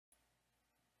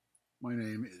My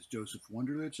name is Joseph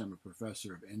Wunderlich. I'm a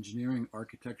professor of engineering,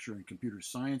 architecture, and computer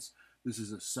science. This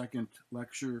is a second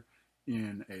lecture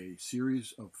in a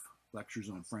series of lectures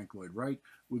on Frank Lloyd Wright.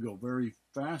 We go very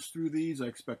fast through these. I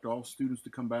expect all students to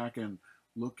come back and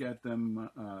look at them,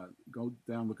 go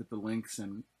down, look at the links,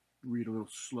 and read a little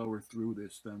slower through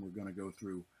this than we're going to go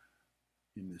through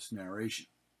in this narration.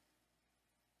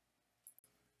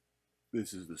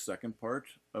 This is the second part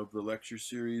of the lecture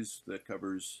series that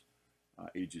covers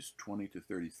ages 20 to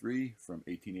 33 from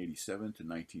 1887 to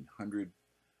 1900.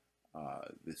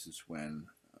 This is when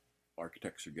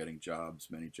architects are getting jobs,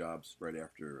 many jobs right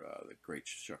after the Great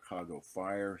Chicago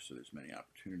Fire, so there's many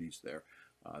opportunities there.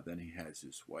 Then he has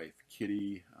his wife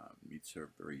Kitty, meets her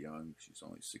very young, she's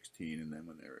only 16, and then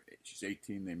when she's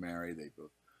 18 they marry, they both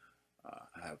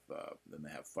then they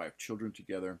have 5 children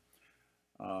together.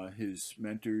 His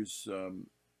mentors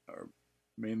are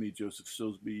mainly Joseph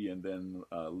Silsbee, and then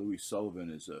Louis Sullivan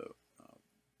is a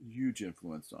huge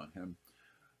influence on him.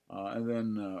 And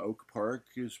then Oak Park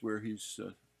is where he's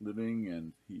living,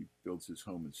 and he builds his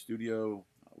home and studio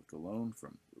with a loan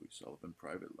from Louis Sullivan,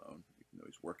 private loan, even though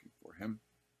he's working for him.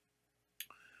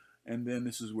 And then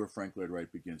this is where Frank Lloyd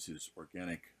Wright begins his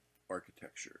organic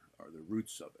architecture, or the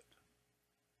roots of it.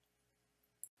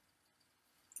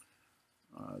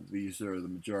 These are the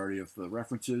majority of the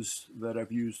references that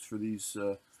I've used for these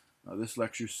this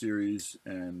lecture series,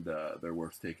 and they're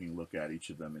worth taking a look at each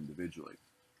of them individually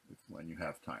when you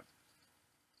have time.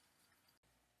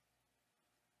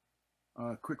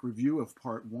 A quick review of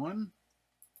part 1.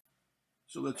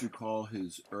 So let's recall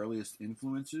his earliest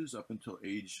influences up until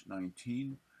age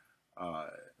 19.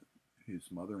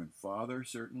 His mother and father,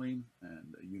 certainly,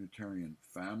 and a Unitarian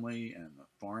family and the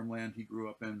farmland he grew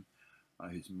up in.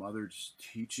 His mother's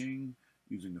teaching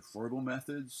using the Froebel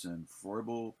methods, and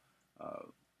Froebel,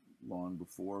 long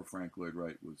before Frank Lloyd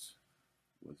Wright was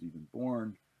even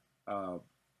born,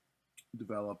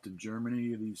 developed in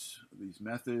Germany these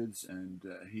methods, and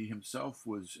he himself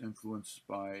was influenced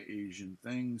by Asian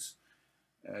things,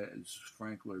 as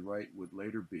Frank Lloyd Wright would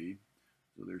later be.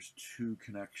 So there's 2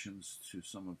 connections to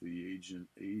some of the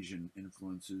Asian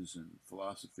influences in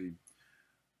philosophy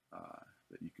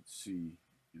that you could see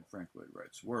in Frank Lloyd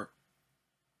Wright's work.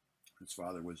 His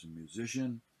father was a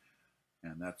musician,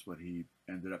 and that's what he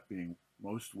ended up being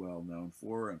most well known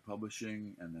for, and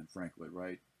publishing. And then Frank Lloyd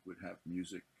Wright would have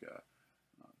music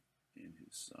in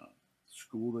his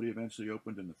school that he eventually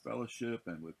opened in the Fellowship,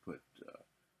 and would put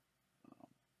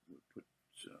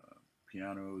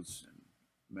pianos in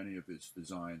many of his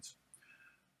designs.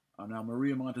 Now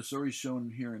Maria Montessori is shown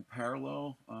here in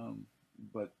parallel,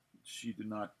 but she did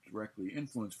not directly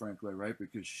influence Frank Lloyd Wright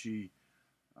because she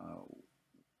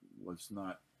was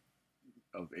not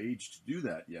of age to do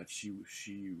that yet. She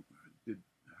did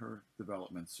her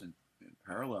developments in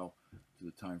parallel to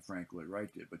the time Frank Lloyd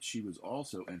Wright did, but she was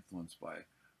also influenced by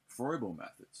Froebel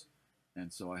methods.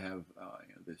 And so I have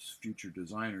this future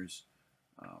designers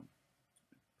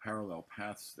parallel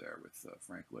paths there with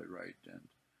Frank Lloyd Wright and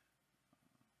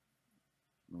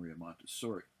Maria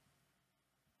Montessori.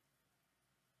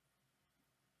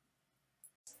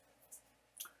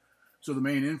 So the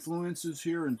main influences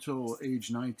here until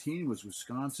age 19 was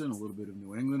Wisconsin, a little bit of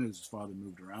New England, as his father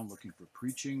moved around looking for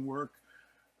preaching work.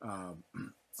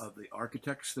 The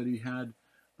architects that he had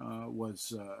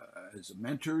as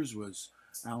mentors was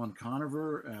Alan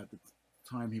Conover at the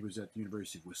time he was at the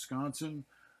University of Wisconsin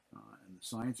and the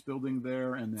science building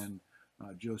there, and then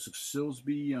Joseph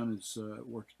Silsbee on his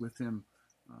worked with him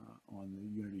on the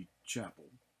Unity Chapel.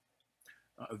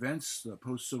 Events,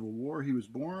 post-Civil War, he was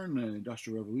born, the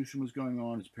Industrial Revolution was going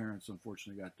on, his parents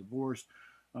unfortunately got divorced.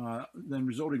 Then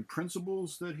resulting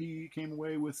principles that he came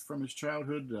away with from his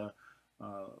childhood,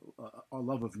 a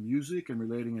love of music and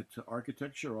relating it to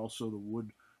architecture, also the wood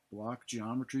block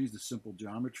geometries, the simple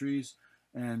geometries,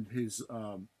 and his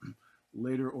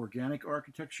later organic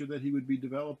architecture that he would be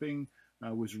developing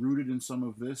was rooted in some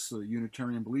of this, the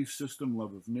Unitarian belief system,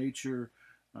 love of nature,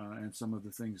 and some of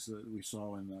the things that we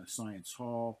saw in the Science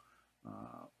Hall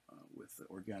with the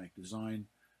organic design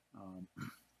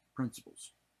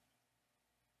principles.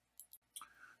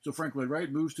 So Frank Lloyd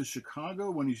Wright moves to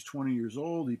Chicago when he's 20 years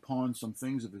old. He pawns some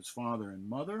things of his father and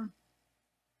mother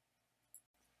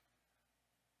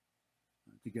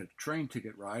to get a train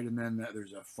ticket ride, and then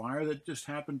there's a fire that just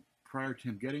happened prior to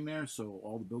him getting there, so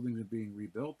all the buildings are being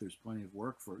rebuilt. There's plenty of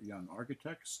work for young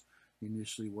architects. He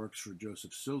initially works for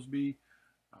Joseph Silsbee,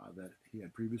 that he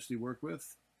had previously worked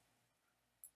with.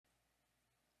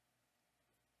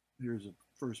 Here's a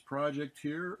first project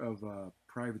here of a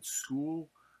private school,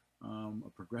 a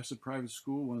progressive private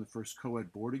school, one of the first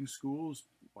co-ed boarding schools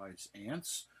by his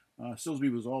aunts.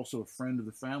 Silsby was also a friend of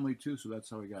the family too, so that's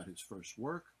how he got his first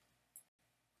work.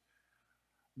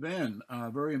 Then,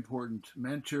 very important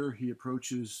mentor, he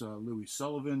approaches Louis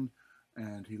Sullivan,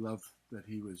 and he loved that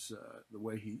he was the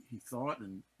way he thought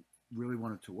and really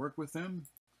wanted to work with him.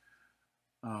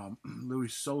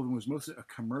 Louis Sullivan was mostly a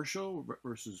commercial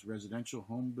versus residential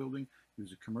home building. He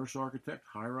was a commercial architect,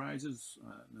 high-rises,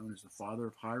 known as the father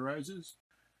of high-rises.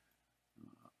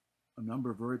 A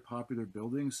number of very popular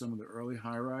buildings, some of the early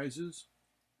high-rises,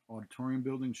 Auditorium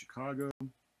Building in Chicago,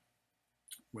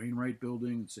 Wainwright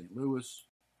Building in St. Louis,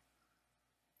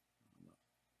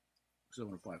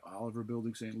 705 Oliver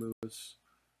Building, St. Louis,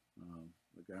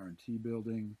 the Guarantee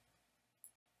Building.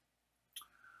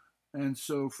 And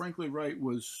so Frank Lloyd Wright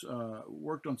was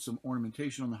worked on some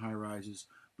ornamentation on the high-rises,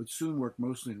 but soon worked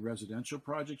mostly in residential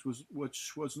projects,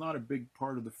 which was not a big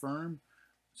part of the firm.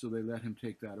 So they let him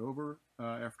take that over.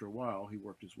 After a while, he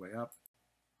worked his way up.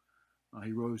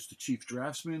 He rose to chief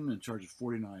draftsman in charge of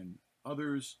 49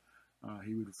 others.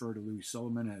 He would refer to Louis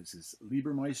Sullivan as his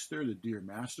Liebermeister, the dear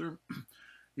master.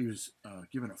 He was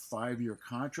given a 5-year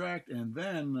contract, and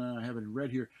then, I have it in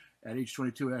red here, at age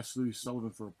 22, asked Louis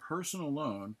Sullivan for a personal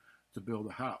loan to build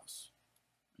a house,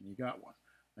 and he got one.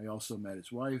 I also met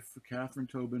his wife, Catherine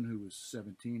Tobin, who was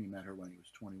 17. He met her when he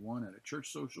was 21 at a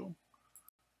church social.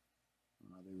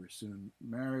 They were soon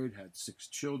married, had 6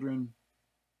 children.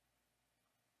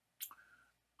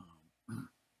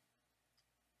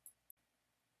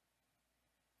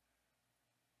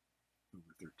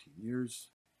 Over 13 years.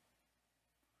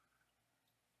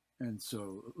 And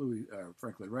so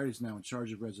Frank Lloyd Wright is now in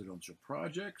charge of residential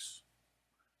projects,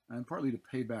 and partly to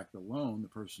pay back the loan, the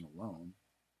personal loan,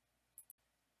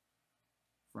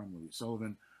 from Louis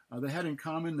Sullivan. They had in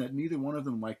common that neither one of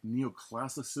them liked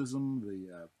neoclassicism,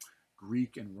 the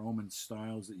Greek and Roman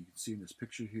styles that you can see in this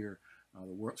picture here.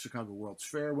 The Chicago World's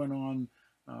Fair went on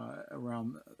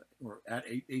around or at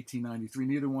 1893.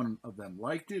 Neither one of them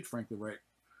liked it. Frank Lloyd Wright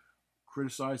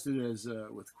criticized it as,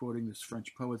 with quoting this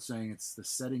French poet saying, "It's the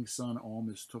setting sun all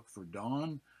mistook for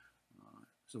dawn."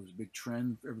 So it was a big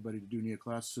trend for everybody to do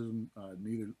neoclassicism.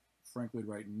 Neither Frank Lloyd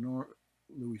Wright nor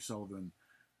Louis Sullivan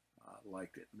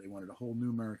liked it. They wanted a whole new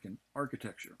American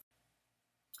architecture.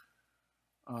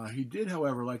 He did,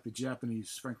 however, like the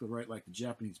Japanese, Frank Lloyd Wright liked the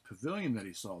Japanese pavilion that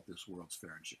he saw at this World's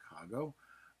Fair in Chicago,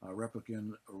 a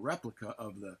replica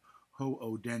of the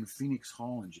Ho-Oden Phoenix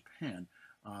Hall in Japan.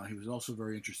 He was also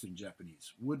very interested in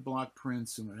Japanese woodblock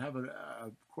prints and would have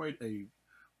quite a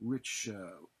rich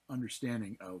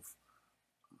understanding of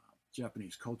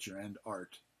Japanese culture and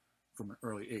art from an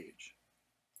early age.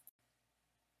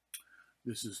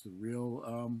 This is the real,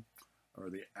 or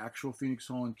the actual Phoenix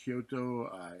Hall in Kyoto.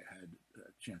 I had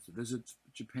a chance to visit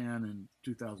Japan in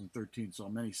 2013, saw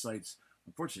many sites.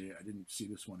 Unfortunately, I didn't see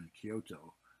this one in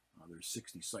Kyoto. There's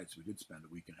 60 sites. We did spend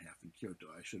a week and a half in Kyoto.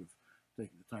 I should have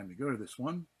taken the time to go to this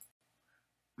one.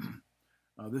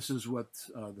 This is what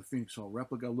the Phoenix Hall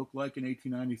replica looked like in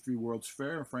 1893 World's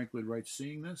Fair. Frank Lloyd Wright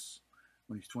seeing this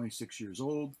when he's 26 years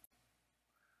old.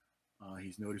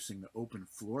 He's noticing the open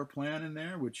floor plan in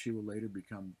there, which he will later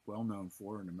become well known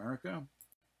for in America.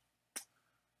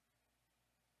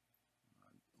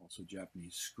 Also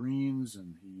Japanese screens,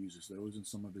 and he uses those in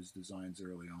some of his designs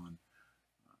early on.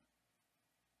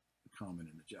 Common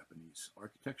in the Japanese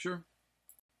architecture.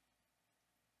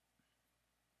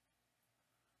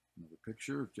 Another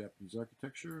picture of Japanese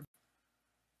architecture.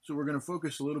 So we're going to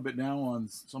focus a little bit now on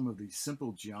some of the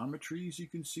simple geometries you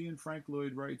can see in Frank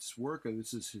Lloyd Wright's work.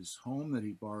 This is his home that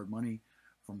he borrowed money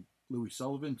from Louis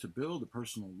Sullivan to build, a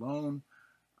personal loan.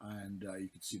 And you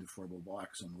can see the four-bowl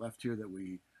blocks on the left here that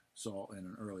we saw in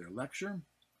an earlier lecture.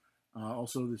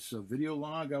 Also this video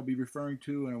log I'll be referring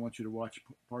to, and I want you to watch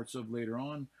parts of later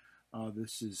on.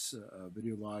 This is a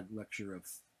video log lecture of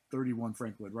 31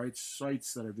 Frank Lloyd Wright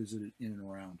sites that I visited in and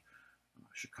around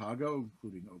Chicago,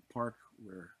 including Oak Park,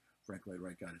 where Frank Lloyd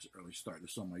Wright got his early start.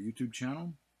 This is on my YouTube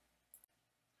channel.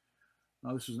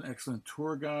 This was an excellent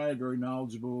tour guide, very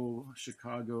knowledgeable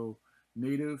Chicago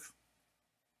native,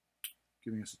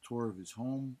 giving us a tour of his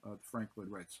home, Frank Lloyd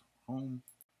Wright's home.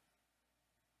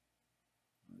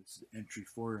 This is the entry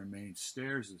foyer and main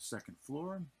stairs, the second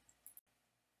floor.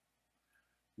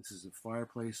 This is a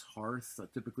fireplace hearth.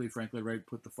 Typically, Frank Lloyd Wright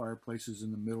put the fireplaces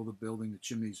in the middle of the building. The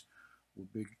chimneys were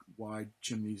big, wide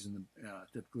chimneys,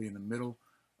 typically in the middle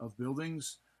of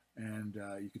buildings. And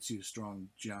you can see the strong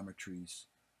geometries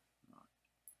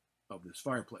of this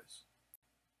fireplace.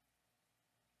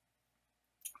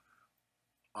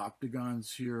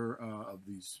 Octagons here of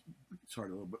these, it's a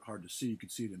little bit hard to see. You can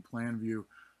see it in plan view.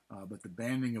 But the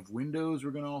banding of windows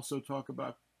we're going to also talk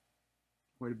about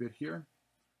quite a bit here.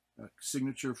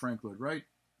 Signature Frank Lloyd Wright.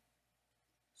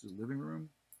 This is the living room.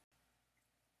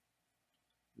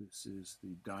 This is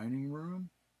the dining room.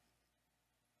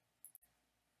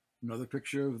 Another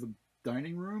picture of the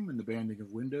dining room and the banding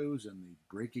of windows and the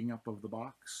breaking up of the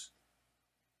box.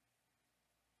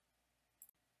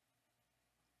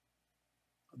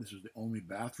 This was the only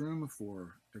bathroom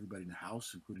for everybody in the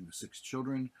house, including the 6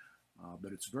 children,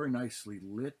 but it's very nicely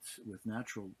lit with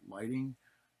natural lighting.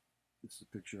 This is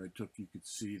a picture I took. You could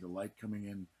see the light coming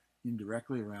in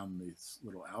indirectly around this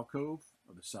little alcove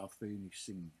of the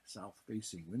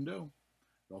south-facing window.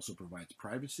 It also provides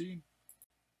privacy.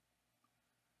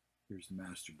 Here's the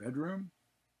master bedroom.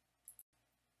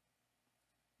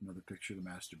 Another picture of the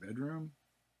master bedroom.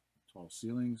 Tall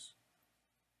ceilings,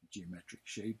 geometric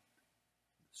shape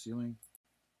of the ceiling.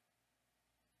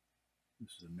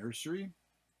 This is a nursery.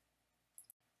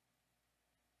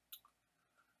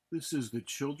 This is the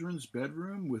children's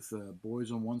bedroom with the boys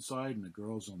on one side and the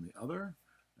girls on the other.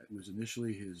 It was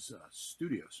initially his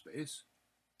studio space.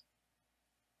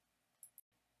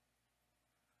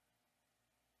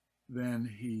 Then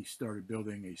he started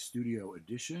building a studio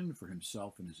addition for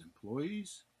himself and his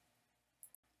employees.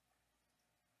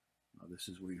 This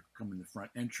is where you come in the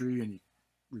front entry and you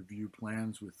review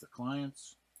plans with the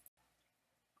clients.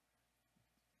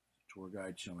 Tour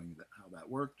guide showing how that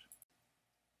worked.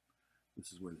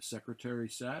 This is where the secretary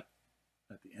sat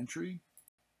at the entry.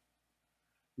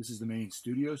 This is the main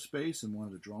studio space and one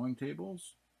of the drawing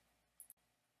tables.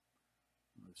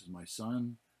 This is my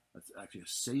son. That's actually a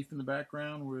safe in the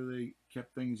background where they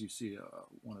kept things. You see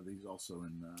one of these also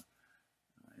in the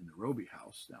Roby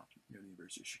House down near the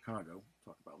University of Chicago.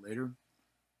 We'll talk about later.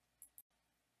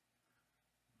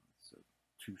 It's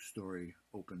a 2-story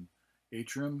open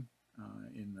atrium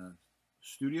in the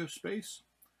studio space,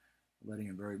 letting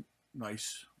in very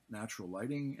nice natural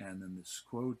lighting. And then this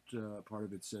quote, part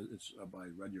of it says, it's by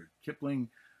Rudyard Kipling,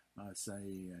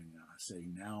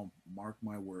 saying, "Now, mark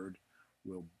my word,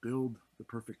 we'll build the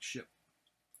perfect ship."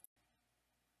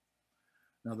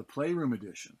 Now the playroom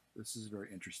edition. This is a very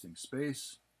interesting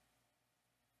space.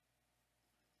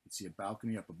 You can see a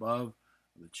balcony up above.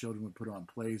 The children would put on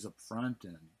plays up front,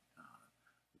 and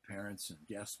the parents and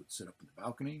guests would sit up in the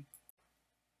balcony.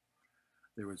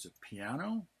 There was a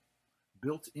piano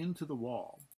built into the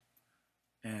wall,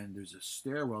 and there's a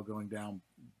stairwell going down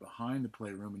behind the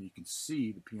playroom, and you can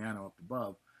see the piano up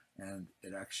above, and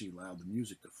it actually allowed the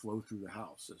music to flow through the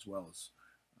house, as well as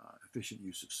efficient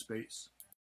use of space.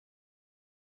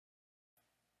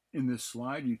 In this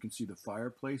slide, you can see the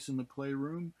fireplace in the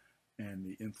playroom and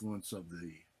the influence of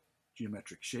the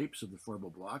geometric shapes of the foible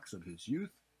blocks of his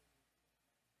youth.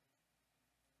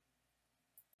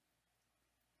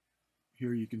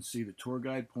 Here you can see the tour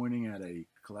guide pointing at a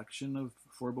collection of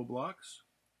foible blocks.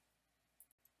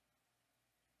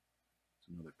 It's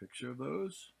another picture of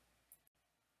those.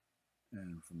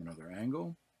 And from another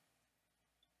angle.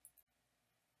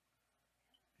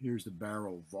 Here's the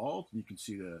barrel vault. You can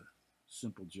see the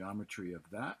simple geometry of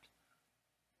that.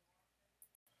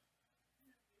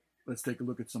 Let's take a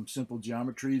look at some simple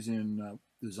geometries in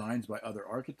designs by other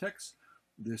architects.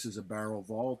 This is a barrel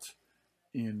vault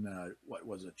in what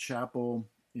was a chapel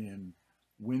in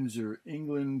Windsor,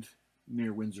 England,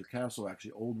 near Windsor Castle,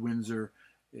 actually Old Windsor.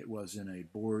 It was in a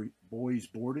boys'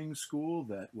 boarding school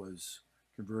that was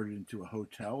converted into a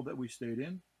hotel that we stayed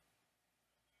in.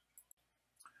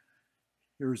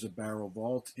 Here's a barrel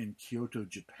vault in Kyoto,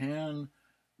 Japan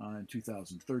in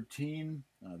 2013.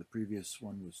 The previous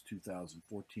one was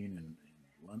 2014 in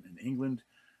England,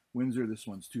 Windsor. This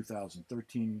one's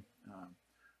 2013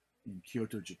 in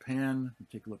Kyoto, Japan.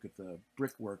 Take a look at the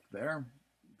brickwork there,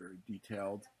 very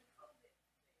detailed.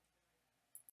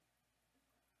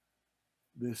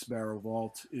 This barrel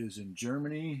vault is in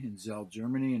Germany, in Zell,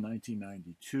 Germany in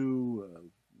 1992,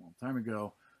 a long time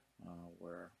ago,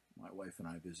 where my wife and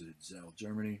I visited Zell,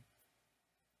 Germany.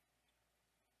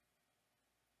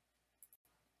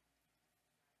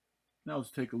 Now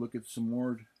let's take a look at some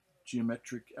more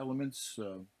geometric elements,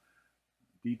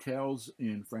 details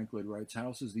in Frank Lloyd Wright's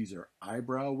houses. These are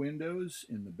eyebrow windows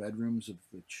in the bedrooms of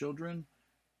the children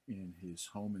in his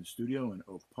home and studio in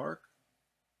Oak Park.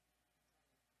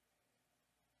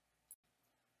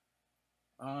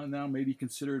 Now maybe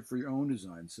consider it for your own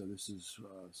design. So this is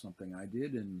something I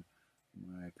did in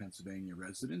my Pennsylvania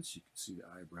residence. You can see the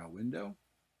eyebrow window.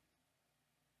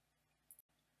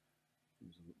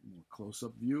 There's a more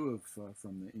close-up view of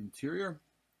from the interior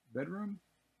bedroom,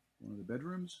 one of the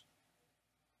bedrooms.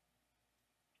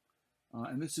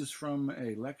 And this is from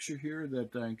a lecture here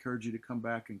that I encourage you to come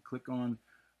back and click on.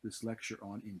 This lecture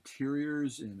on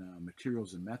interiors in a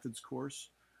materials and methods course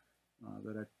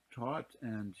that I taught,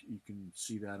 and you can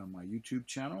see that on my YouTube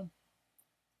channel.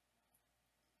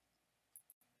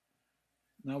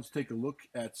 Now let's take a look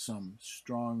at some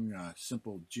strong,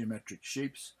 simple geometric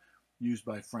shapes used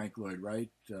by Frank Lloyd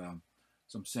Wright.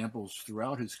 Some samples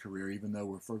throughout his career, even though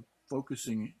we're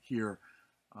focusing here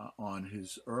on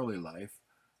his early life.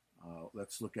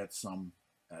 Let's look at some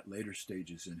at later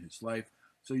stages in his life.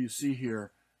 So you see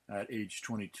here at age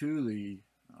 22 the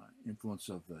influence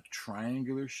of the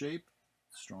triangular shape,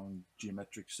 strong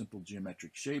geometric, simple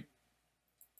geometric shape.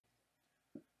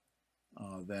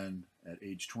 Then at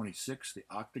age 26, the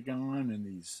octagon and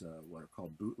these what are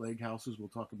called bootleg houses we'll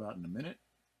talk about in a minute.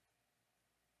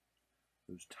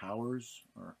 Those towers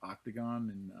are octagon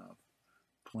in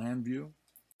plan view.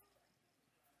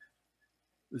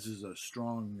 This is a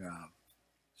strong,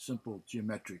 simple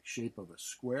geometric shape of a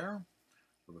square,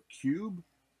 of a cube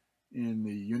in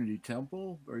the Unity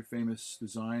Temple, very famous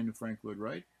design of Frank Lloyd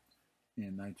Wright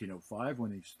in 1905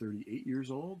 when he's 38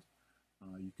 years old.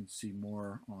 You can see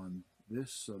more on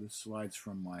this. So this slide's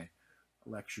from my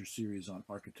lecture series on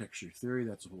architecture theory.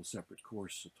 That's a whole separate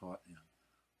course taught in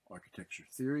architecture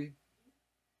theory.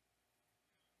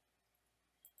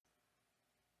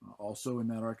 Also in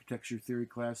that architecture theory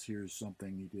class, here's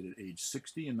something he did at age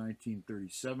 60 in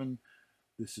 1937.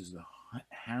 This is the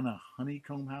Hannah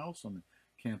Honeycomb House on the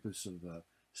campus of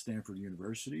Stanford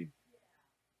University.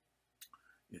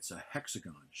 It's a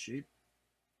hexagon shape.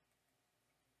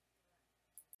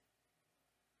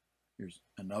 Here's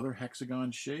another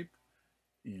hexagon shape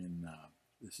in,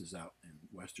 this is out in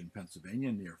western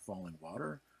Pennsylvania near Falling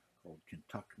Water, called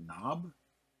Kentuck Knob.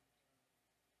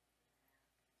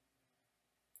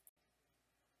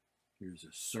 Here's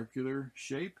a circular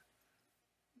shape.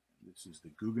 This is the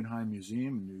Guggenheim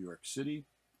Museum in New York City.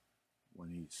 When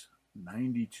he's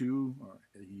 92, or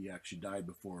he actually died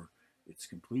before its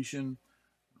completion,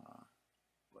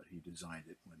 but he designed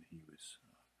it when he was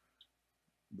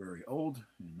very old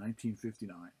in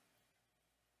 1959.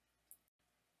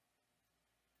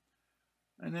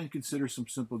 And then consider some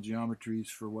simple geometries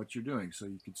for what you're doing. So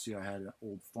you can see I had an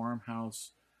old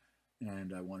farmhouse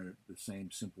and I wanted the same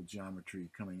simple geometry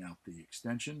coming out the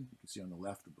extension. You can see on the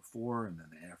left the before and then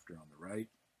the after on the right.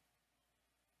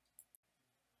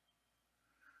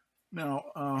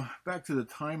 Now, back to the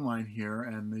timeline here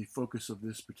and the focus of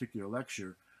this particular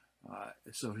lecture.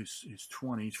 So his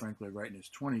 20s, Frank Lloyd Wright in his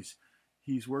 20s,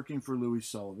 he's working for Louis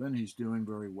Sullivan. He's doing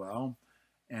very well.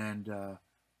 And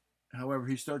however,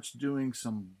 he starts doing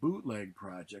some bootleg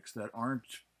projects that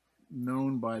aren't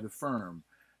known by the firm.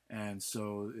 And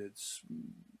so it's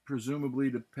presumably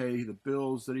to pay the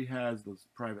bills that he has, the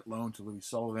private loan to Louis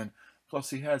Sullivan. Plus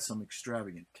he has some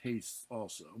extravagant tastes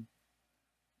also,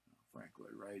 Frank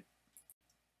Lloyd Wright.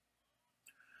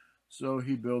 So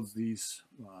he builds these,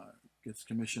 gets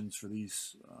commissions for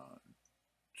these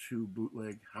two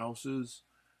bootleg houses.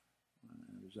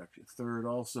 There's actually a third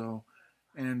also.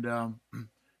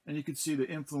 And you can see the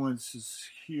influences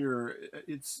here.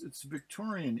 It's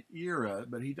Victorian era,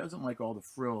 but he doesn't like all the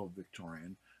frill of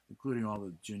Victorian, including all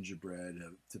the gingerbread,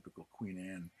 typical Queen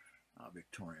Anne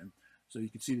Victorian. So you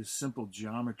can see the simple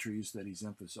geometries that he's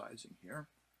emphasizing here.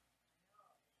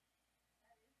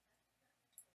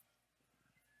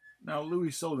 Now, Louis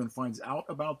Sullivan finds out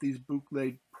about these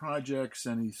bootleg projects,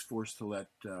 and he's forced to let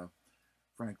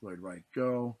Frank Lloyd Wright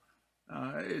go.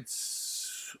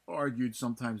 It's argued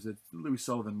sometimes that Louis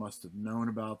Sullivan must have known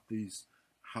about these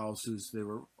houses. They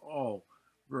were all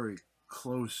very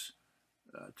close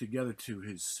together to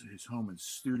his home and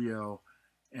studio.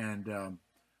 And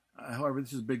however,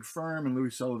 this is a big firm, and Louis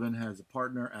Sullivan has a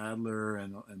partner, Adler,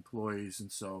 and employees,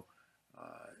 and so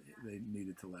they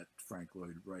needed to let Frank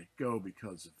Lloyd Wright go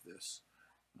because of this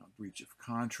breach of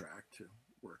contract to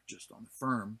work just on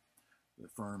the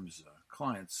firm's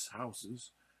clients'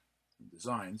 houses and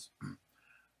designs.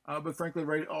 But Frank Lloyd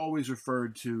Wright always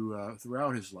referred to,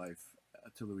 throughout his life,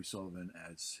 to Louis Sullivan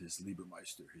as his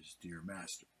Liebermeister, his dear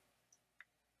master.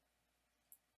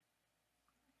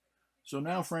 So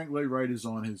now Frank Lloyd Wright is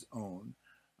on his own.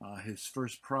 His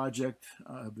first project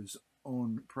of his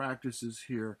own practice is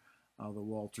here, the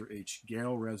Walter H.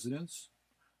 Gale residence,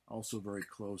 also very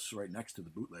close, right next to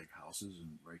the bootleg houses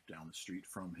and right down the street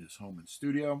from his home and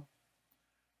studio.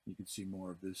 You can see more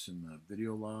of this in the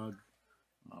video log,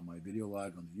 my video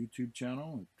log on the YouTube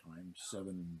channel at time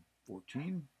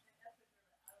 7:14.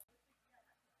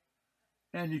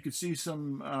 And you can see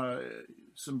some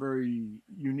very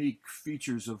unique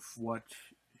features of what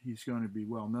he's going to be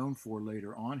well known for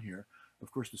later on here.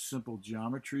 Of course, the simple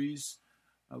geometries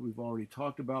we've already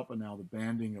talked about, but now the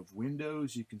banding of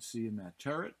windows you can see in that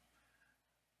turret,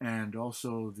 and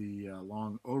also the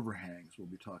long overhangs we'll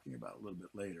be talking about a little bit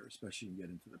later, especially when you get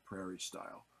into the prairie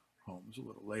style homes a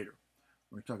little later.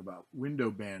 We're going to talk about window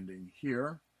banding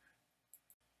here.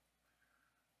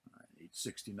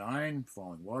 1969,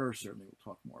 Falling Water. Certainly we'll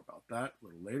talk more about that a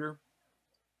little later.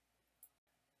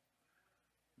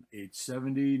 Age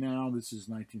 70 now. This is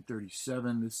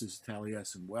 1937. This is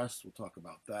Taliesin West. We'll talk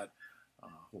about that.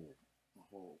 Whole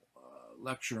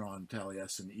lecture on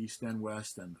Taliesin East and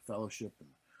West and the fellowship and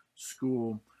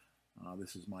school.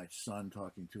 This is my son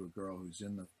talking to a girl who's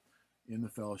in the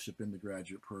fellowship in the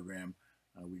graduate program.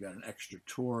 We got an extra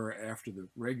tour after the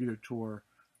regular tour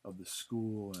of the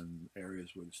school and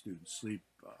areas where the students sleep.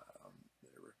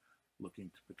 They were looking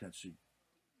to potentially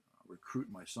recruit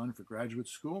my son for graduate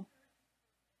school.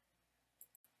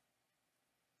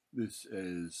 This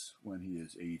is when he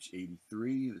is age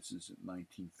 83. This is a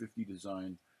 1950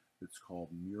 design that's called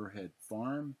Muirhead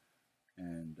Farm,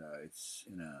 and it's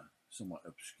in a somewhat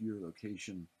obscure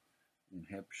location in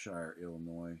Hampshire,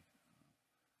 Illinois,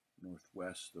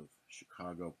 northwest of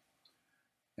Chicago.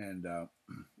 And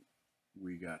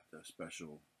we got a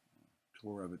special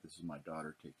tour of it. This is my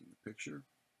daughter taking a picture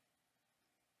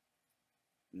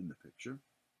in the picture.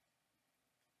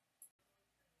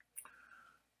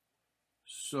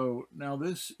 So now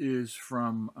this is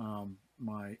from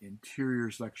my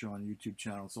interiors lecture on YouTube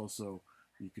channel. It's also,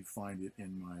 you can find it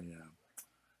in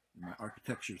my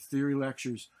architecture theory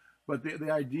lectures. But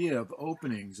the idea of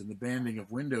openings and the banding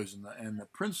of windows and the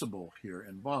principle here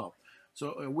involved.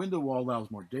 So a window wall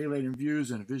allows more daylight in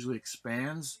views and it visually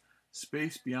expands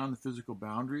space beyond the physical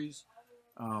boundaries.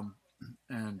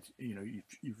 And you know,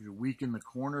 if you weaken the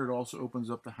corner, it also opens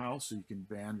up the house so you can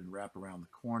band and wrap around the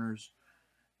corners.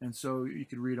 And so you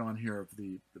can read on here of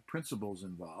the principles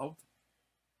involved.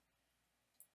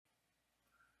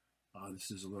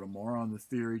 This is a little more on the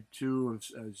theory too.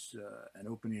 As an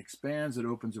opening expands, it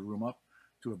opens a room up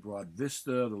to a broad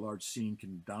vista. The large scene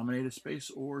can dominate a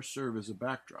space or serve as a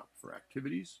backdrop for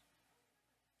activities.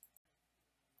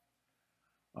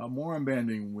 More on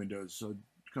banding windows. So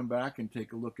come back and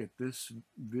take a look at this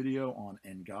video on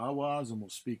Engawas, and we'll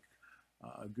speak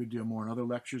a good deal more in other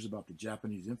lectures about the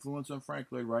Japanese influence on Frank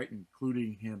Lloyd Wright,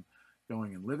 including him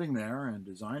going and living there and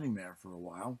designing there for a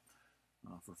while,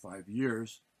 for 5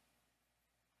 years.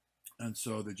 And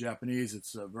so the Japanese,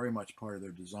 it's very much part of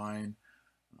their design,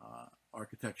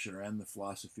 architecture, and the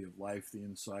philosophy of life, the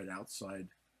inside, outside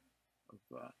of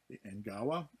the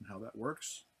Engawa and how that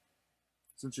works.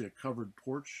 Essentially a covered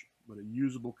porch, but a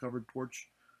usable covered porch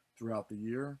throughout the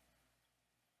year.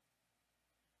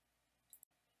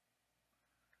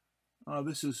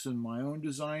 This is in my own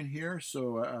design here,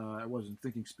 so I wasn't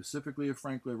thinking specifically of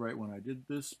Frank Lloyd Wright when I did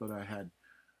this, but I had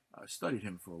studied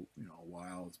him for a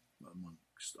while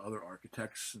amongst other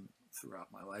architects and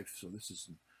throughout my life. So this is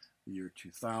in the year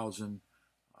 2000.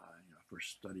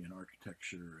 First studying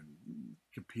architecture and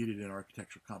competed in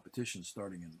architectural competitions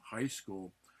starting in high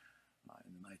school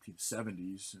in the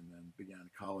 1970s, and then began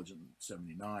college in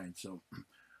 '79. So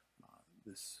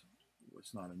this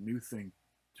was not a new thing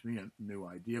to me, a new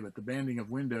idea, but the banding of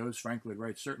windows, Frank Lloyd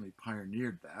Wright certainly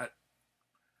pioneered that.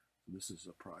 So this is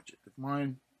a project of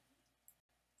mine.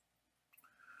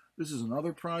 This is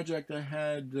another project I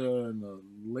had in the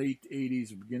late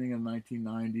 80s, beginning of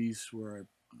 1990s, where I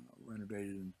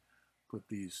renovated and put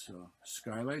these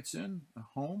skylights in a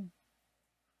home.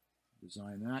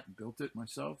 Designed that and built it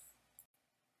myself.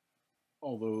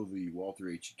 Although the Walter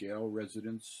H. Gale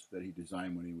residence that he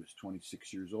designed when he was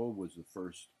 26 years old was the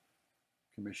first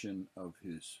commission of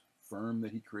his firm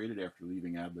that he created after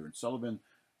leaving Adler and Sullivan,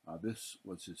 this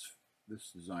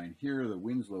design here, the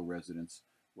Winslow residence,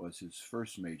 was his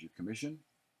first major commission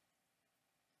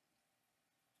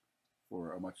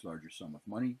for a much larger sum of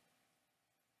money.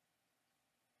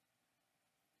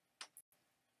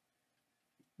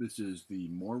 This is the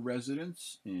Moore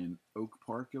residence in Oak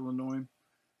Park, Illinois,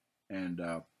 and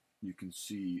you can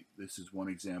see this is one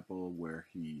example where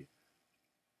he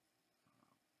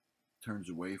turns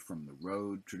away from the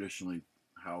road. Traditionally,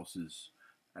 houses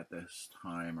at this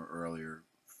time or earlier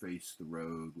faced the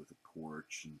road with a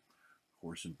porch, and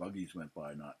horse and buggies went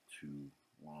by not too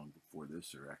long before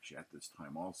this, or actually at this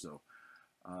time also.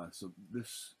 So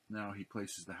this, now he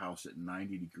places the house at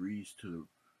 90 degrees to the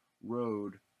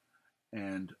road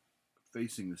and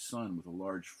facing the sun with a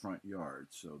large front yard.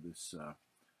 So this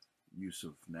use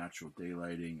of natural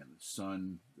daylighting and the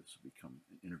sun, this will become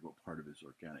an integral part of his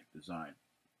organic design.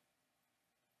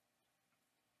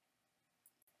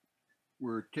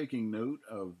 We're taking note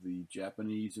of the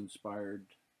Japanese-inspired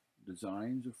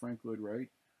designs of Frank Lloyd Wright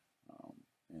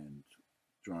and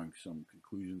drawing some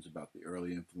conclusions about the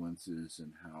early influences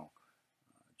and how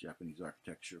Japanese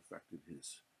architecture affected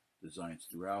his designs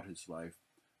throughout his life.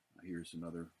 Here's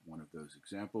another one of those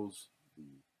examples,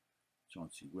 the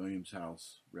Chauncey Williams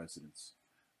House residence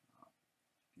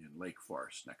in Lake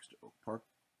Forest next to Oak Park.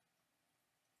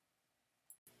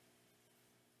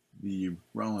 The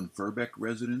Roland Furbeck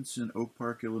residence in Oak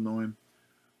Park, Illinois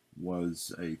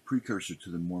was a precursor to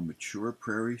the more mature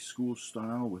Prairie School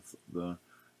style, with the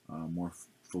more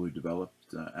fully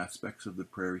developed aspects of the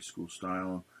Prairie School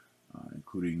style,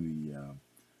 including the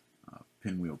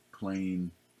pinwheel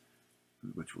plane,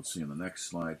 which we'll see on the next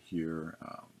slide here,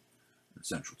 the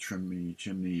central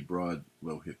chimney, broad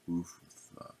low-hip roof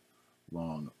with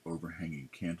long overhanging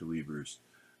cantilevers,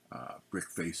 brick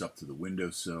face up to the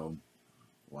windowsill,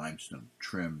 limestone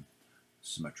trim,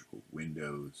 symmetrical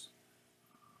windows,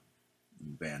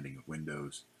 banding of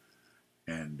windows,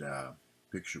 and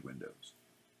picture windows.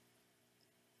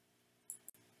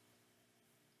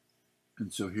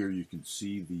 And so here you can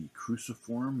see the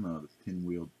cruciform, the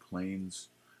pinwheeled planes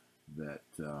that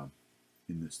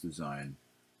in this design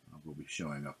will be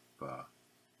showing up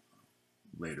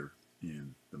later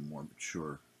in the more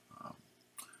mature,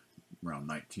 around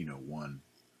 1901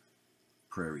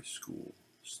 Prairie School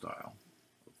style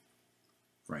of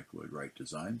Frank Lloyd Wright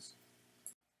designs.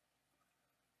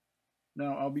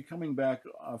 Now, I'll be coming back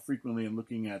frequently and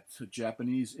looking at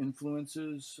Japanese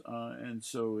influences, and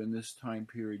so in this time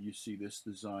period you see this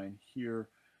design here,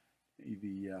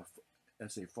 the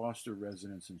S.A. Foster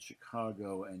residence in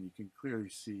Chicago, and you can clearly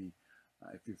see,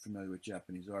 if you're familiar with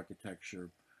Japanese architecture,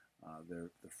 the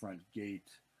front gate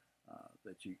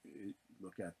that you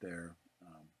look at there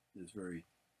is very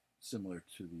similar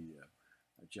to the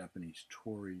Japanese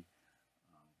torii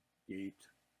gate,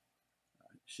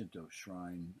 Shinto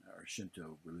shrine, or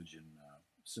Shinto religion,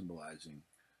 symbolizing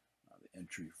the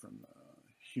entry from the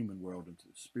human world into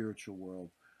the spiritual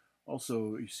world.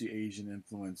 Also, you see Asian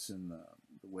influence in the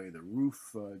way the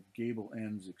roof gable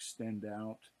ends extend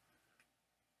out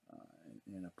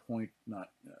in a point, not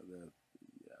the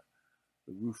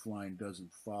roof line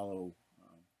doesn't follow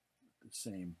the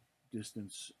same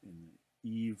distance in the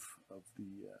eave of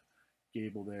the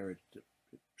gable there. It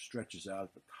stretches out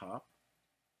at the top.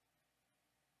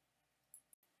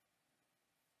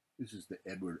 This is the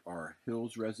Edward R.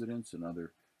 Hills residence,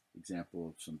 another example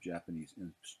of some Japanese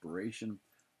inspiration.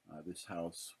 This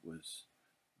house was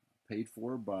paid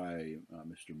for by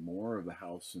Mr. Moore of the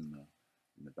house in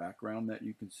the background that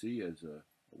you can see as a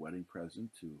wedding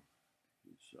present to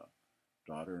his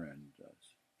daughter and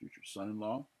future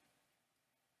son-in-law.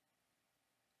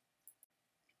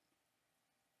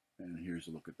 And here's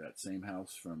a look at that same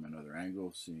house from another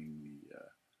angle, seeing the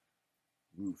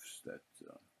roofs that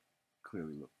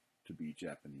clearly look to be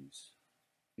Japanese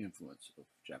influence.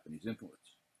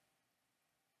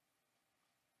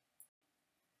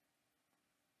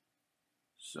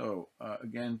 So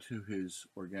again, to his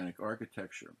organic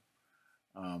architecture,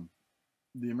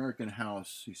 the American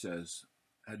house, he says,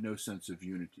 had no sense of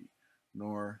unity,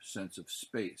 nor sense of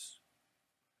space,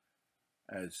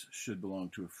 as should belong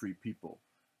to a free people.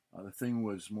 The thing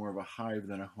was more of a hive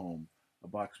than a home, a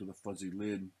box with a fuzzy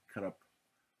lid cut up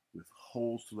with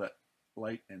holes to let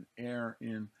light and air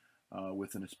in,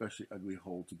 with an especially ugly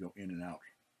hole to go in and out.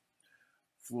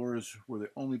 Floors were the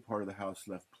only part of the house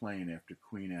left plain after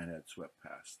Queen Anne had swept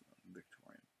past,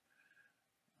 Victorian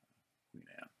Queen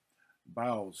Anne.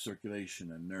 Bowels,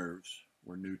 circulation, and nerves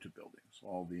were new to buildings,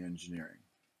 all the engineering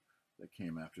that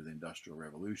came after the Industrial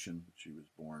Revolution, which he was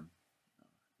born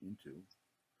into.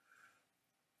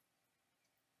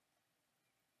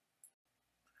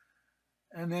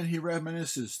 And then he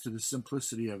reminisces to the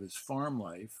simplicity of his farm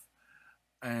life,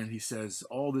 and he says,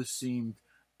 all this seemed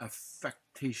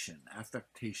affectation,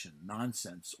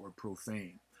 nonsense, or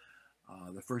profane.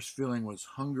 The first feeling was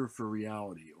hunger for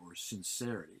reality or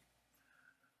sincerity,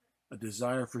 a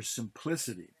desire for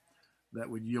simplicity that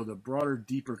would yield a broader,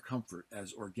 deeper comfort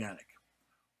as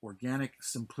organic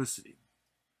simplicity,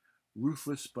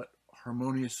 ruthless but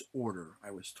harmonious order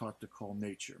I was taught to call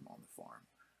nature on the farm,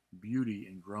 beauty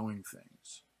in growing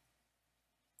things.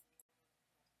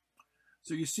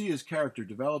 So you see his character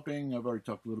developing. I've already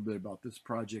talked a little bit about this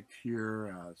project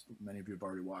here. Many of you have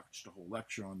already watched a whole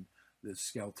lecture on this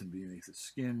skeleton beneath the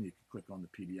skin. You can click on the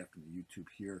PDF in the YouTube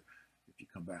here. If you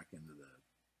come back into the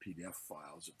PDF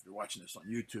files, if you're watching this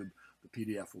on YouTube, the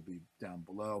PDF will be down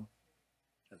below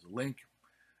as a link.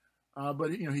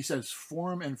 But he says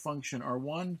form and function are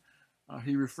one.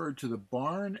 He referred to the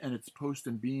barn and its post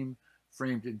and beam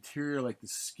framed interior like the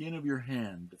skin of your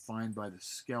hand, defined by the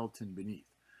skeleton beneath.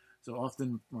 So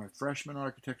often my freshman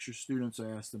architecture students, I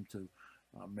ask them to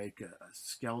make a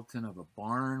skeleton of a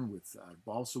barn with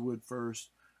balsa wood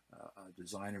first, a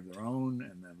design of their own,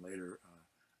 and then later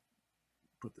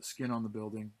put the skin on the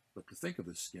building, but to think of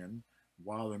the skin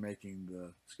while they're making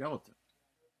the skeleton.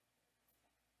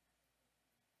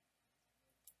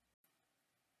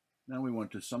 Now we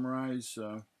want to summarize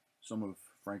some of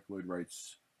Frank Lloyd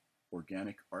Wright's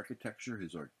organic architecture,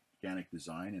 his organic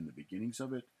design, and the beginnings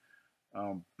of it.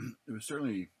 It was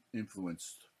certainly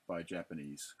influenced by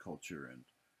Japanese culture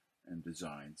and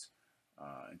designs,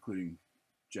 including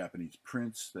Japanese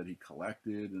prints that he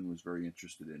collected and was very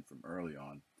interested in from early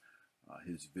on.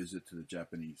 His visit to the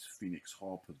Japanese Phoenix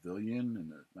Hall Pavilion in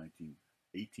the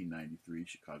 1893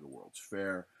 Chicago World's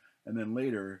Fair, and then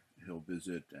later he'll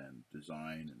visit and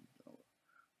design and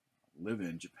live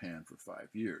in Japan for 5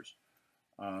 years.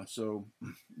 So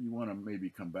you want to maybe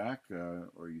come back,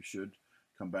 or you should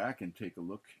come back and take a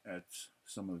look at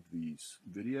some of these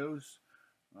videos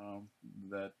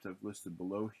that I've listed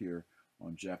below here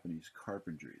on Japanese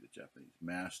carpentry, the Japanese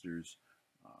masters,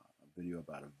 a video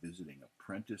about a visiting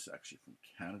apprentice, actually from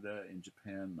Canada in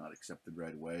Japan, not accepted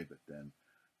right away, but then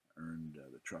earned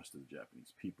the trust of the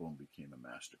Japanese people and became a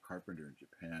master carpenter in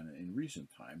Japan in recent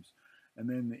times. And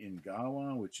then the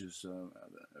Ingawa, which is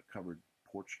a covered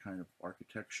porch kind of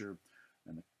architecture,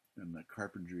 and the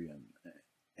carpentry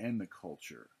and the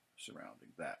culture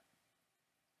surrounding that.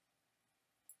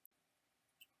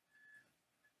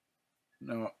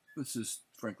 Now, this is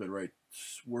Frank Lloyd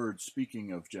Wright's words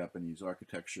speaking of Japanese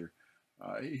architecture.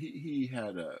 He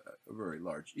had a very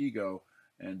large ego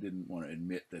and didn't want to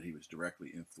admit that he was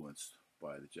directly influenced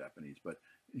by the Japanese. But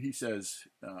he says,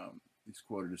 he's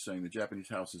quoted as saying, the Japanese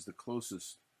house is the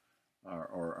closest,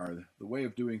 or the way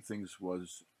of doing things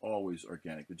was always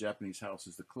organic. The Japanese house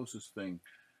is the closest thing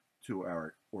to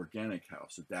our organic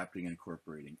house, adapting and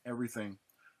incorporating everything.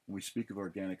 When we speak of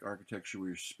organic architecture,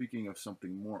 we're speaking of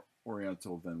something more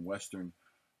Oriental than Western.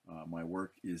 My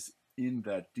work is in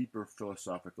that deeper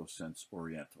philosophical sense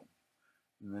Oriental.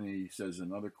 And then he says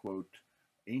another quote,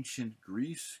 ancient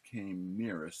Greece came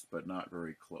nearest, but not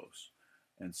very close.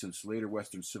 And since later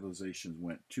Western civilizations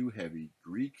went too heavy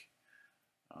Greek,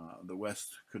 the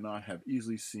West could not have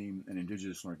easily seen an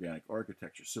indigenous and organic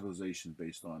architecture. Civilization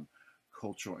based on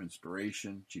cultural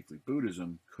inspiration, chiefly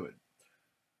Buddhism, could.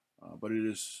 But it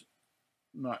is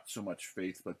not so much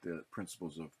faith, but the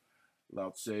principles of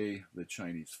Lao Tse, the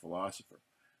Chinese philosopher.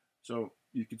 So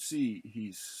you can see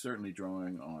he's certainly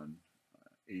drawing on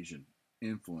Asian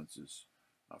influences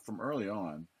from early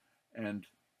on, and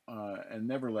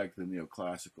never like the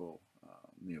neoclassicism,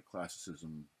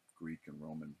 Greek and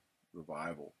Roman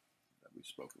revival that we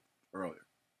spoke of earlier.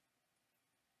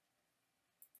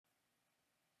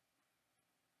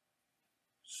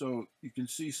 So you can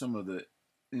see some of the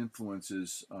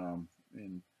influences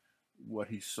in what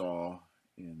he saw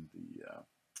in the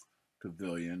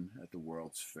pavilion at the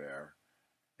World's Fair,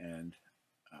 and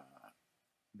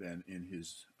then in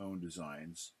his own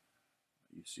designs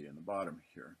you see in the bottom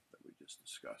here that we just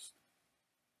discussed.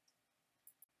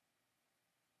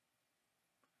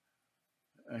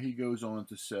 He goes on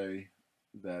to say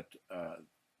that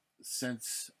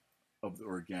sense of the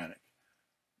organic,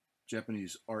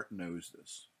 Japanese art knows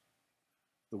this.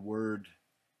 The word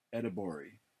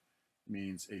edibori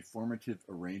means a formative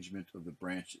arrangement of the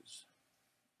branches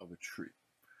of a tree.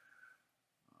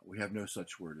 We have no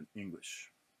such word in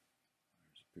English.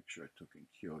 There's a picture I took in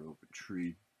Kyoto of a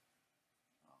tree.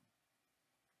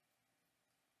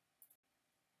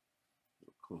 A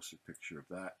little closer picture of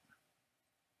that.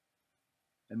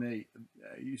 And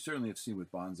you certainly have seen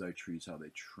with bonsai trees how they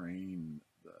train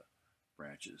the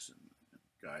branches and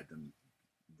guide them.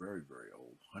 Very, very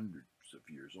old, hundreds of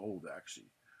years old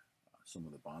actually, some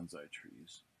of the bonsai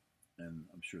trees. And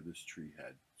I'm sure this tree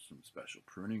had some special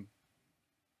pruning.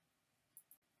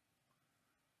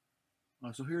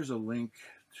 So here's a link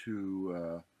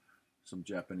to some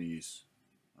Japanese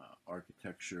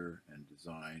architecture and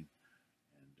design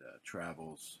and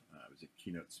travels. I was a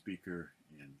keynote speaker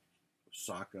in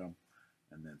Osaka,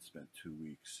 and then spent 2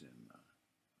 weeks in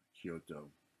Kyoto,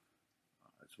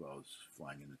 as well as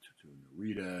flying into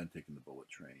Narita and taking the bullet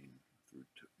train through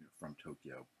from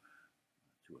Tokyo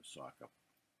to Osaka.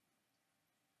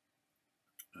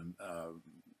 And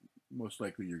most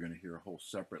likely you're going to hear a whole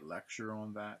separate lecture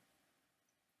on that.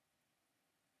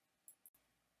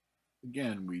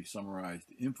 Again, we summarized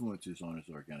the influences on his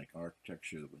organic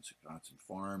architecture, the Wisconsin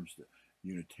farms, the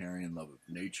Unitarian love of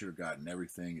nature, God and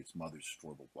everything, his mother's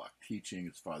 4-block teaching,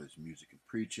 his father's music and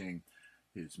preaching,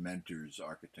 his mentors,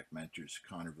 architect mentors,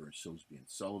 Conover and Silsby and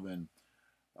Sullivan,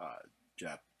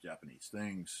 Japanese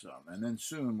things, and then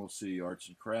soon we'll see arts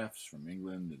and crafts from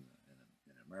England and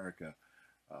America,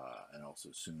 and also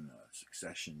soon a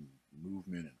succession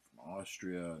movement from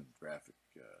Austria and graphic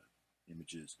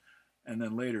images, and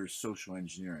then later social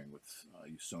engineering with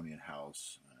Usonian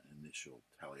House, initial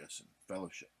Taliesin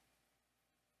Fellowship.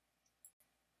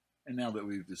 And now that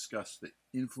we've discussed the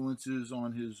influences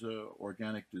on his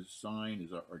organic design,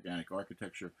 his organic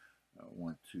architecture, I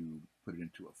want to put it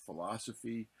into a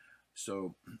philosophy.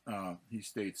 So he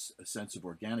states a sense of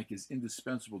organic is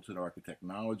indispensable to the architect.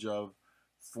 Knowledge of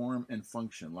form and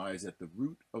function lies at the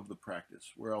root of the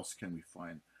practice. Where else can we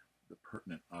find the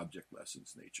pertinent object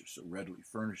lessons nature so readily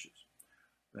furnishes?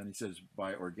 Then he says,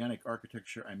 by organic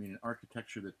architecture, I mean an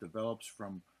architecture that develops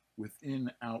from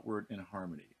within outward in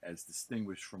harmony, as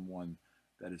distinguished from one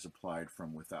that is applied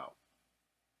from without.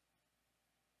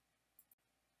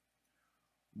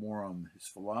 More on his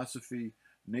philosophy.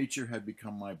 Nature had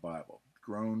become my Bible,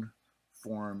 grown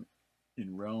form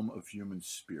in realm of human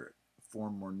spirit, a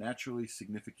form more naturally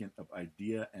significant of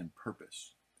idea and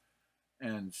purpose.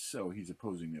 And so he's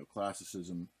opposing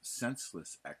neoclassicism,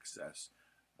 senseless excess.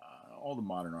 All the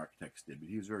modern architects did, but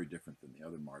he was very different than the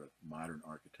other modern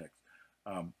architects.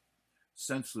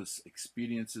 Senseless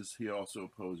expediences. He also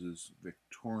opposes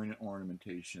Victorian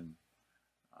ornamentation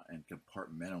and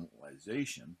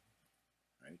compartmentalization.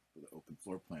 Right, the open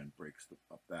floor plan breaks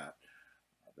up that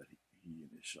he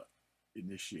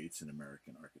initiates in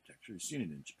American architecture. He's seen it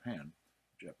in Japan,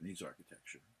 Japanese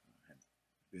architecture. I haven't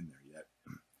been there yet,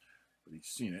 but he's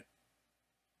seen it.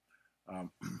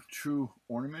 True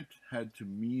ornament had to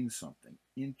mean something,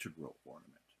 integral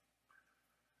ornament.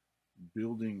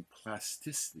 Building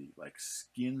plasticity, like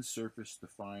skin surface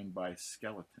defined by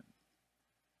skeleton.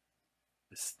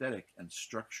 Aesthetic and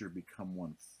structure become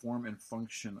one. Form and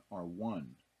function are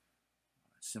one.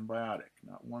 Symbiotic,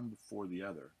 not one before the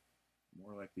other.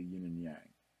 More like the yin and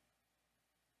yang.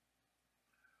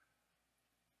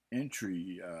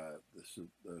 Entry,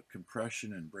 the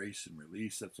compression, embrace, and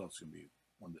release. That's also going to be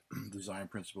one of the design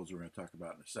principles we're going to talk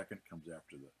about in a second. Comes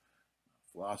after the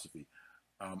philosophy.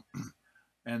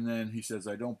 And then he says,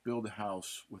 I don't build a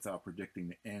house without predicting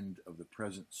the end of the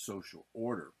present social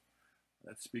order.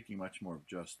 That's speaking much more of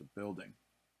just the building.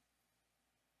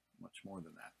 Much more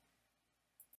than that.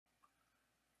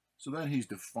 So then he's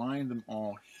defined them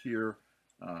all here,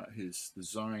 his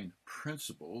design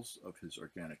principles of his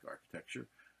organic architecture,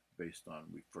 based on,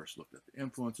 we first looked at the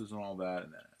influences and all that,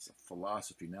 and then as a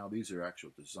philosophy. Now these are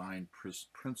actual design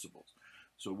principles.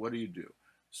 So what do you do?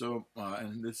 So,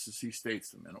 and this is, he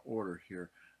states them in order here.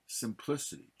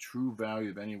 Simplicity, true value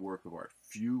of any work of art.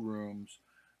 Few rooms,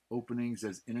 openings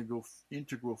as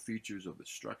integral features of the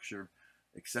structure.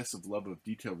 Excessive love of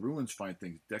detail ruins fine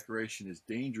things. Decoration is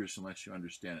dangerous unless you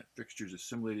understand it. Fixtures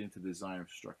assimilated into the design of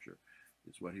structure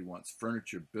is what he wants.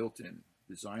 Furniture built in.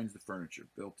 Designs the furniture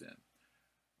built in.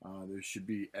 There should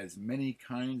be as many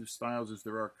kinds of styles as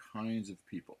there are kinds of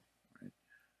people. Right?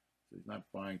 So he's not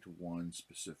buying to one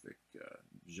specific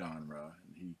genre,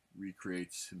 and he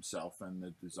recreates himself and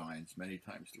the designs many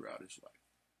times throughout his life.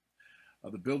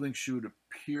 The building should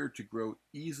appear to grow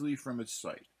easily from its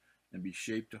site and be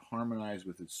shaped to harmonize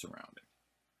with its surrounding.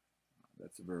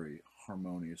 That's a very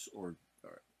harmonious or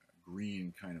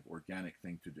green kind of organic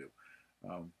thing to do.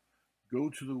 Go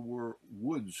to the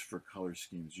woods for color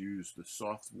schemes. Use the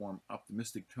soft, warm,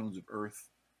 optimistic tones of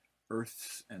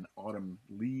earths and autumn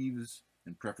leaves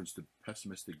in preference to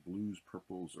pessimistic blues,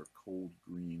 purples, or cold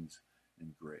greens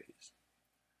and grays.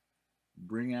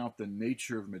 Bring out the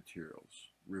nature of materials.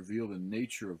 Reveal the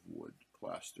nature of wood,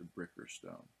 plaster, brick, or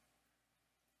stone.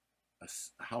 A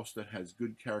house that has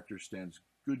good character stands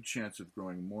good chance of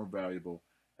growing more valuable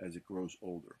as it grows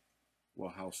older,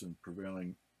 while house in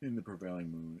the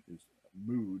prevailing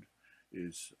mode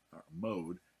is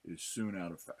soon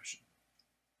out of fashion.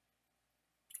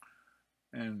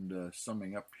 And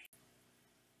summing up,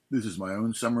 this is my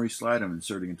own summary slide I'm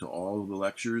inserting into all of the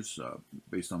lectures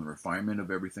based on the refinement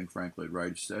of everything Frank Lloyd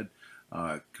Wright said,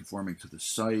 conforming to the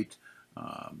site,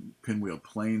 pinwheel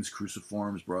planes,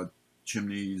 cruciforms, broad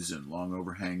chimneys, and long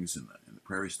overhangs in the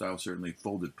prairie style, certainly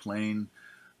folded plane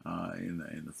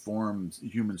in the form,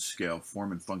 human scale,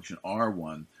 form and function are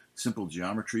one. Simple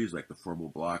geometries like the formal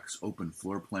blocks, open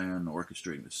floor plan,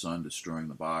 orchestrating the sun, destroying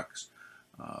the box,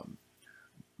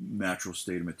 natural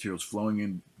state of materials flowing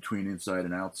in between inside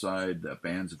and outside,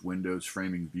 bands of windows,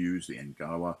 framing views, the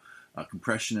Engawa,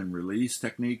 compression and release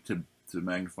technique to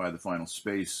magnify the final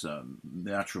space,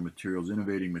 natural materials,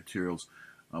 innovating materials,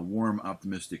 warm,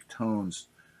 optimistic tones,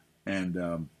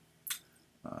 and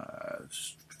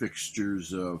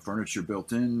fixtures, furniture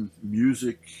built in,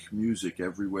 music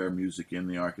everywhere, music in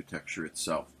the architecture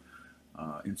itself,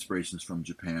 inspirations from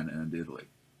Japan and Italy.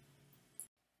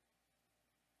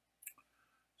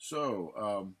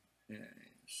 So,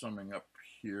 summing up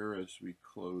here as we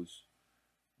close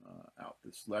out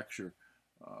this lecture,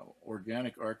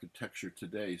 organic architecture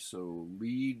today. So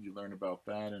LEED, you learn about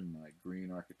that in my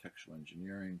green architectural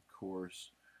engineering course.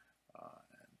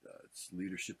 It's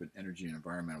leadership in energy and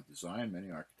environmental design.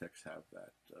 Many architects have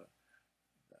that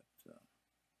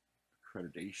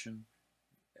accreditation.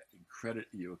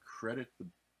 You accredit the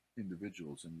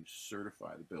individuals and you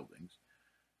certify the buildings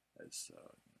as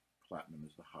platinum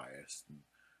is the highest, and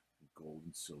gold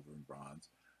and silver and bronze,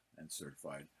 and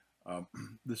certified.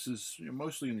 This is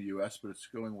mostly in the U.S., but it's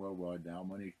going worldwide now.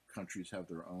 Many countries have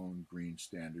their own green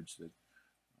standards that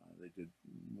they did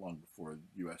long before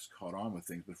the U.S. caught on with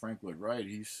things. But Frank Lloyd Wright,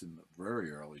 he's in the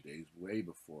very early days, way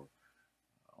before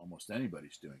almost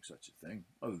anybody's doing such a thing,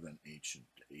 other than ancient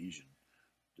Asian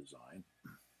design.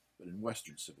 But in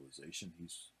Western civilization,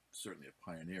 he's certainly a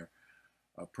pioneer.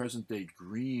 Present-day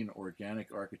green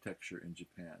organic architecture in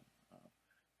Japan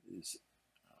is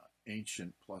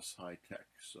ancient plus high-tech,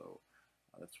 so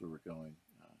that's where we're going.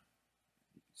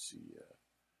 You can see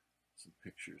some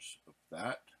pictures of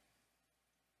that.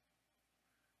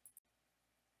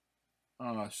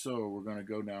 So we're going to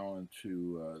go now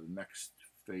into the next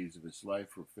phase of his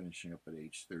life. We're finishing up at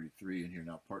age 33, and here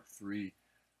now part 3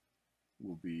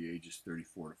 will be ages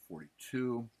 34 to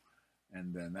 42,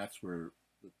 and then that's where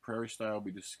the prairie style will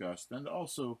be discussed, and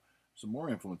also some more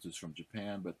influences from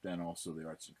Japan, but then also the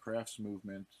arts and crafts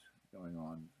movement going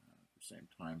on at the same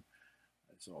time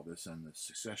as all this, and the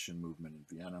secession movement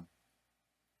in Vienna.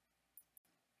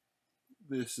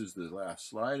 This is the last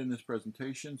slide in this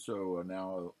presentation, so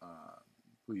now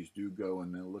please do go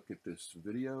and then look at this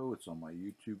video. It's on my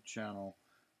YouTube channel,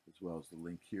 as well as the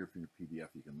link here for your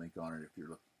PDF. You can link on it if you're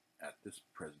looking at this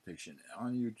presentation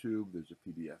on YouTube. There's a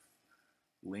PDF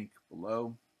link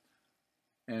below.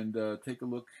 And take a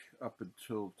look up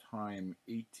until time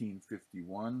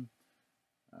 1851,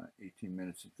 18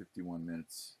 minutes and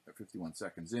 51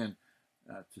 seconds in,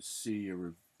 to see a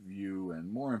review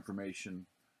and more information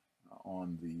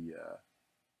on the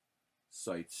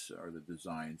sites or the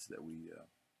designs that we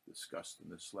discussed in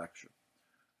this lecture.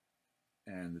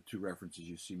 And the two references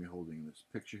you see me holding in this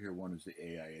picture here, one is the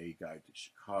AIA Guide to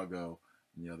Chicago,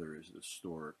 and the other is the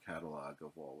store catalog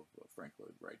of all of Frank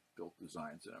Lloyd Wright built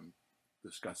designs. And I'm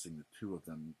discussing the two of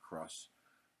them,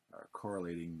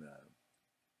 correlating the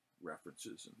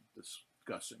references and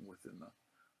discussing within the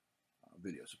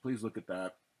video. So please look at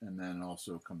that, and then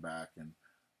also come back and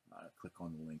click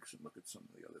on the links and look at some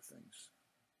of the other things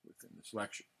within this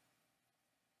lecture.